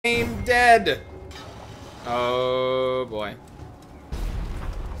game dead. Oh boy.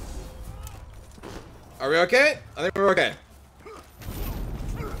 Are we okay? I think we're okay.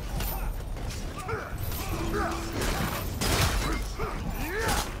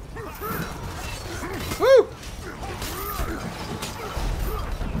 Woo!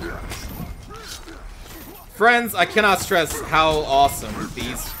 Friends, I cannot stress how awesome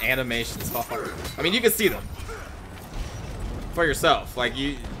these animations are. I mean, you can see them for yourself. Like,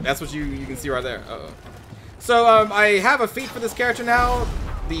 that's what you can see right there. Uh-oh. So, I have a feat for this character now.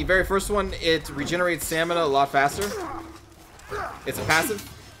 The very first one, it regenerates stamina a lot faster. It's a passive.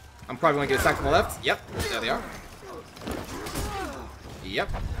 I'm probably going to get a stack to my left. Yep, there they are. Yep.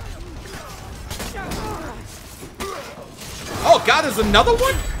 Oh god, there's another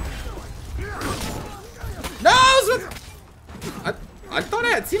one? No! I thought I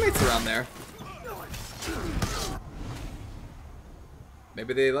had teammates around there.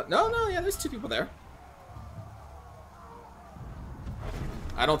 Maybe they... No, yeah, there's two people there.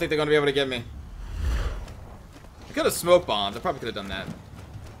 I don't think they're going to be able to get me. I could have smoke bombed. I probably could have done that.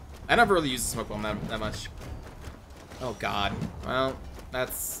 I never really used the smoke bomb that much. Oh god. Well,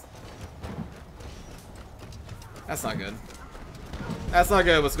 that's not good. That's not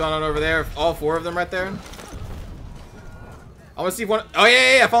good. What's going on over there? All four of them right there. I want to see if one... Oh,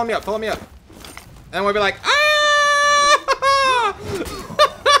 yeah. Follow me up. Follow me up. And we'll be like, ah!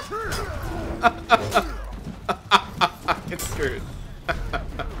 It's screwed.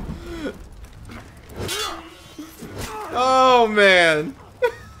 Oh, man.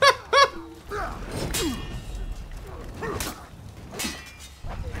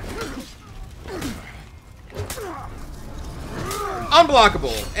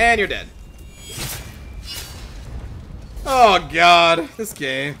 Unblockable, and you're dead. Oh god, this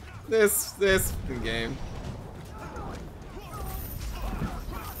game, this game.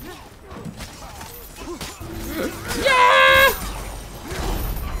 Yeah!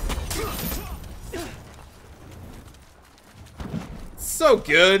 So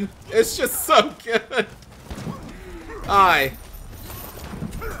good. It's just so good. Aye.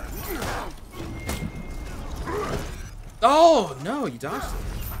 Oh, no, you dodged it.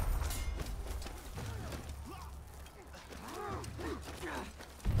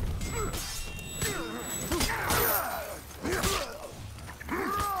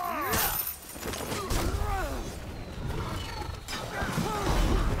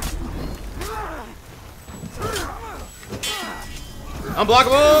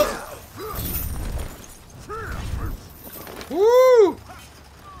 Unblockable! Woo!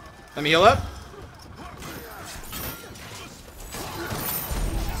 Let me heal up.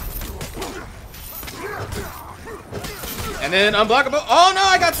 And then unblockable. Oh no,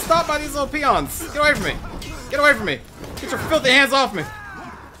 I got stopped by these little peons. Get away from me. Get away from me. Get your filthy hands off me.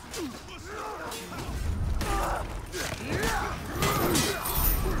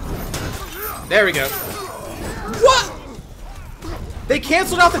 There we go. What? They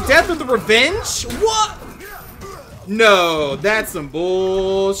canceled out the death with the revenge? What? No, that's some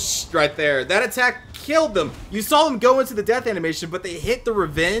bullshit right there. That attack killed them. You saw them go into the death animation, but they hit the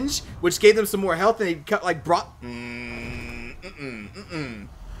revenge, which gave them some more health, and they cut, like, brought...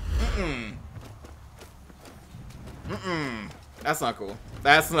 That's not cool.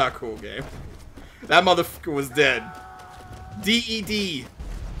 That's not cool, game. That motherfucker was dead. DED.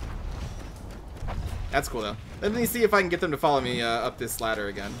 That's cool, though. Let me see if I can get them to follow me up this ladder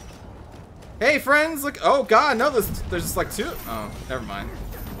again. Hey, friends! Look! Oh god, no, there's just like two. Oh, never mind.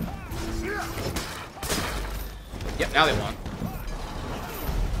 Yep, now they won.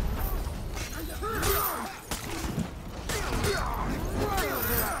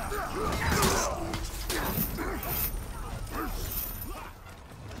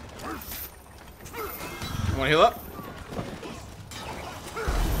 Want to heal up?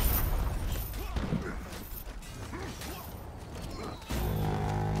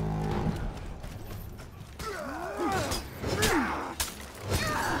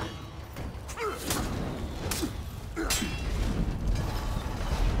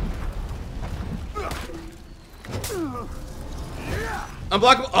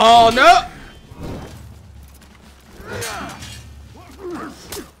 Unblockable. Oh no!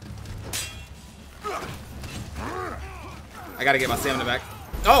 I gotta get my stamina back.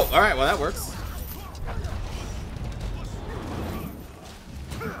 Oh, alright, well that works.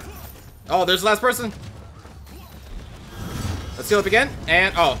 Oh, there's the last person. Let's heal up again.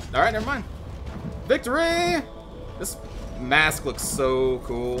 And, oh, alright, never mind. Victory! This mask looks so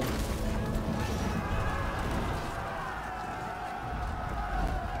cool.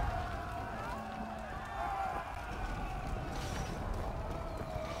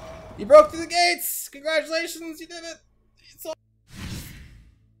 You broke through the gates! Congratulations, you did it! It's all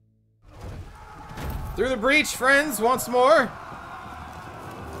through the breach, friends, once more!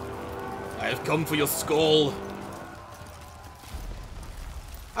 I have come for your skull.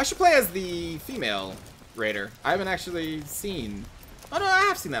 I should play as the female raider. I haven't actually seen... Oh no, I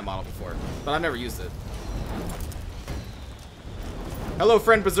have seen that model before, but I've never used it. Hello,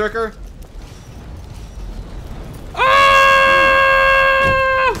 friend Berserker.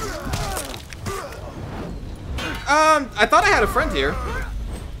 I thought I had a friend here.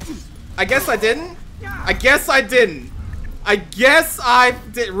 I guess I didn't. I guess I didn't. I guess I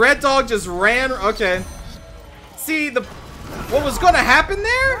did. Red Dog just ran. Okay. See, what was going to happen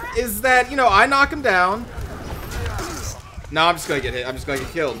there is that, you know, I knock him down. No, I'm just going to get hit. I'm just going to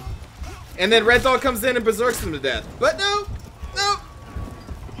get killed. And then Red Dog comes in and berserks him to death. But no. No.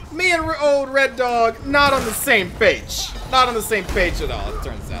 Me and old Red Dog, not on the same page. Not on the same page at all, it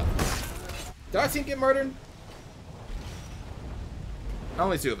turns out. Did our team get murdered?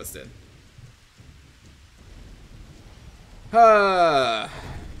 Only 2 of us did.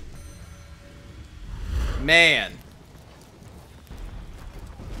 Man.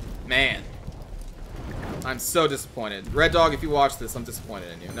 Man. I'm so disappointed. Red Dog, if you watch this, I'm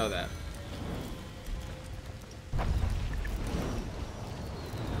disappointed in you. Know that.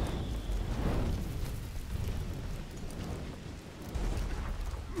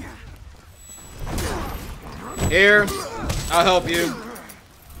 Here. I'll help you.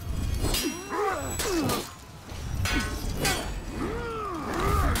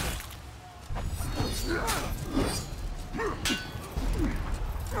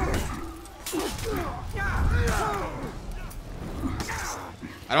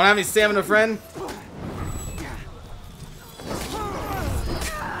 I don't have any stamina, friend.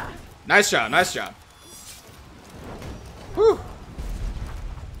 Nice job, nice job. Whew.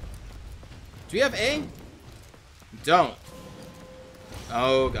 Do we have A? Don't.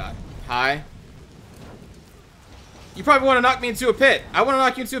 Oh god. Hi. You probably want to knock me into a pit. I want to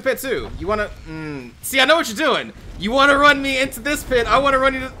knock you into a pit too. You want to... See, I know what you're doing. You want to run me into this pit. I want to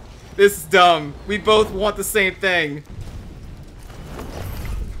run you to... This is dumb. We both want the same thing.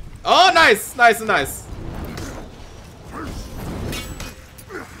 Oh, nice! Nice and nice.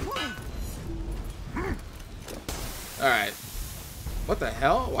 Alright. What the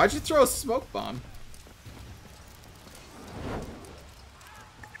hell? Why'd you throw a smoke bomb?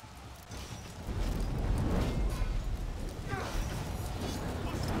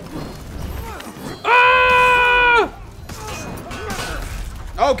 Ah!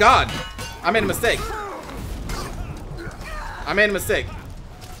 Oh god! I made a mistake. I made a mistake.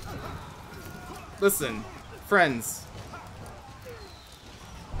 Listen, friends.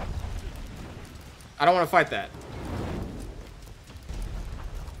 I don't want to fight that.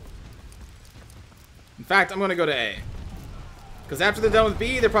 In fact, I'm going to go to A. Because after they're done with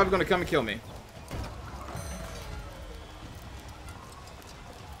B, they're probably going to come and kill me.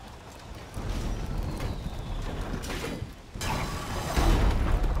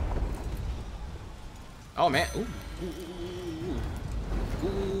 Oh, man. Ooh.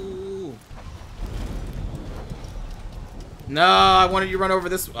 Ooh. No, I wanted you to run over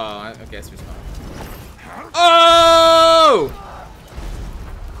this. Oh, okay, it's fine. Oh!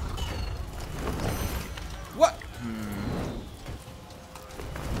 What?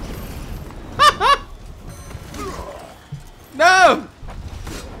 No!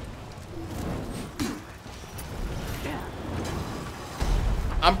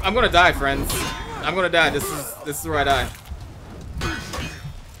 I'm gonna die, friends. I'm gonna die. This is where I die.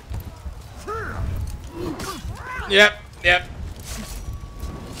 Yep. Yep.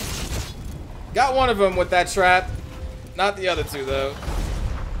 Got one of them with that trap. Not the other two, though.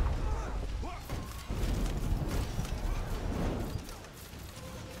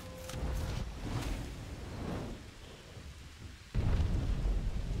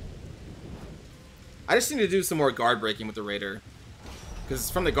 I just need to do some more guard breaking with the Raider.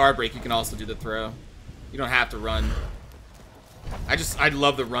 Because from the guard break, you can also do the throw. You don't have to run. I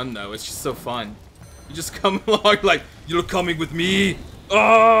love the run, though. It's just so fun. You just come along like, you're coming with me.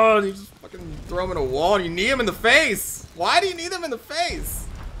 Oh, and you just fucking throw him in a wall and you knee him in the face. Why do you need him in the face?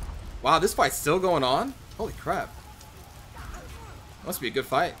 Wow, this fight's still going on? Holy crap. Must be a good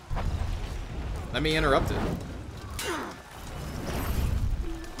fight. Let me interrupt it.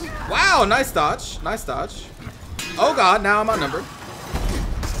 Wow, nice dodge. Nice dodge. Oh god, now I'm outnumbered.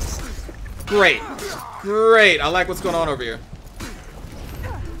 Great. Great. I like what's going on over here.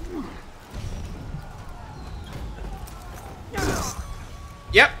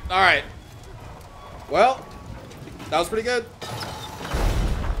 Yep, alright. Well, that was pretty good.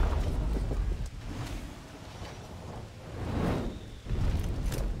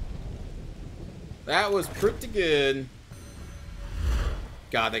 That was pretty good.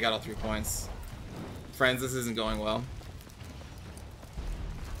 God, they got all 3 points. Friends, this isn't going well.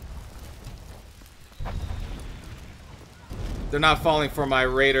 They're not falling for my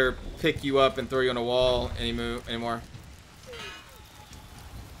Raider pick you up and throw you on a wall anymore.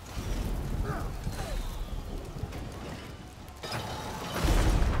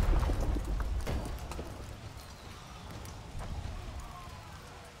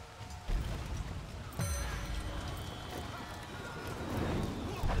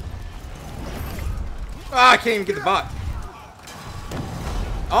 Ah, I can't even get the bot.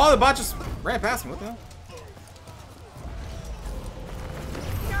 Oh, the bot just ran past me. What the hell?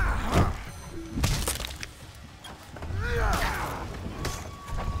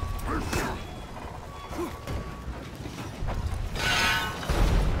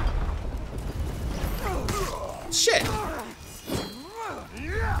 Shit.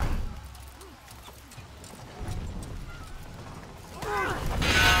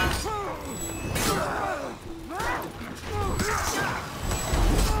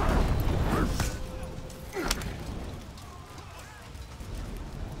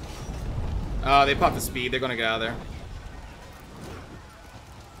 Oh, they popped the speed. They're gonna get out of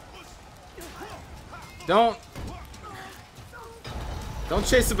there. Don't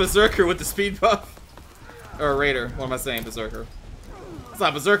chase a berserker with the speed buff. Or a raider. What am I saying? Berserker. It's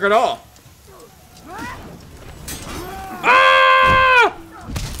not berserker at all. Ah!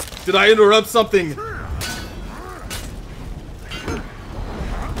 Did I interrupt something?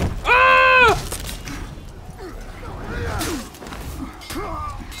 Ah!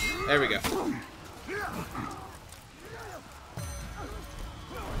 There we go.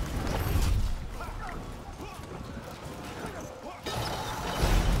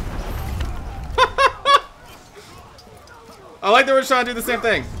 I like that we're trying to do the same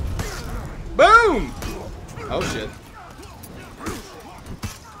thing. Boom! Oh shit.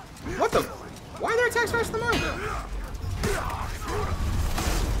 What the? Why are their attacks faster than mine?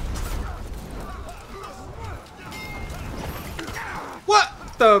 What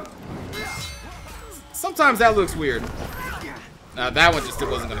the? Sometimes that looks weird. That one just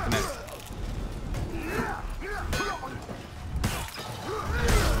wasn't gonna connect.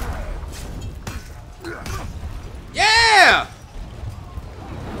 Yeah!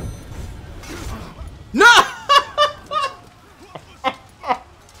 No!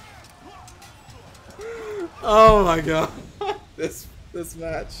 Oh my god. This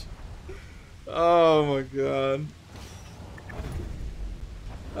match. Oh my god.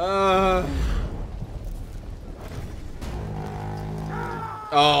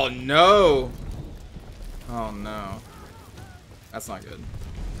 Oh no. Oh no. That's not good.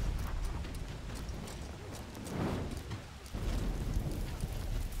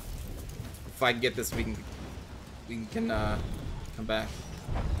 If I can get this, we can come back.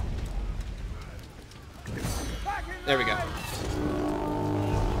 There we go.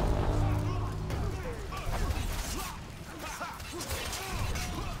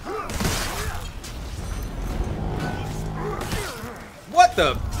 What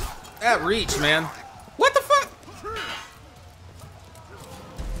the? That reach, man. What the fuck?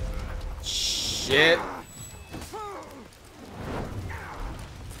 Shit.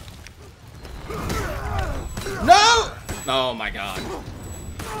 No! Oh my god.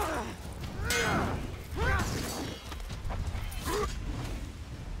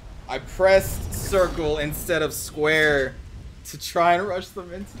 I pressed circle instead of square to try and rush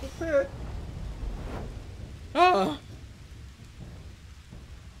them into the pit. Oh.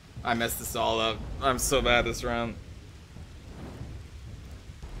 I messed this all up. I'm so bad this round.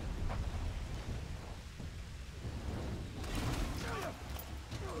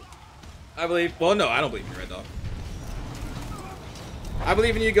 I believe. Well, no, I don't believe in you, Red Dog. I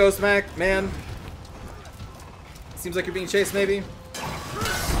believe in you, Ghost Mac, man. Seems like you're being chased, maybe.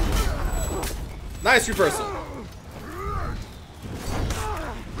 Nice reversal.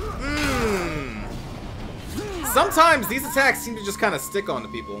 Sometimes these attacks seem to just kind of stick onto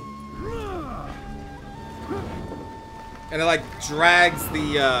people. And it like drags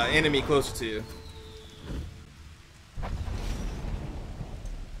the enemy closer to you.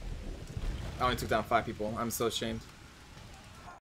 I only took down 5 people. I'm so ashamed.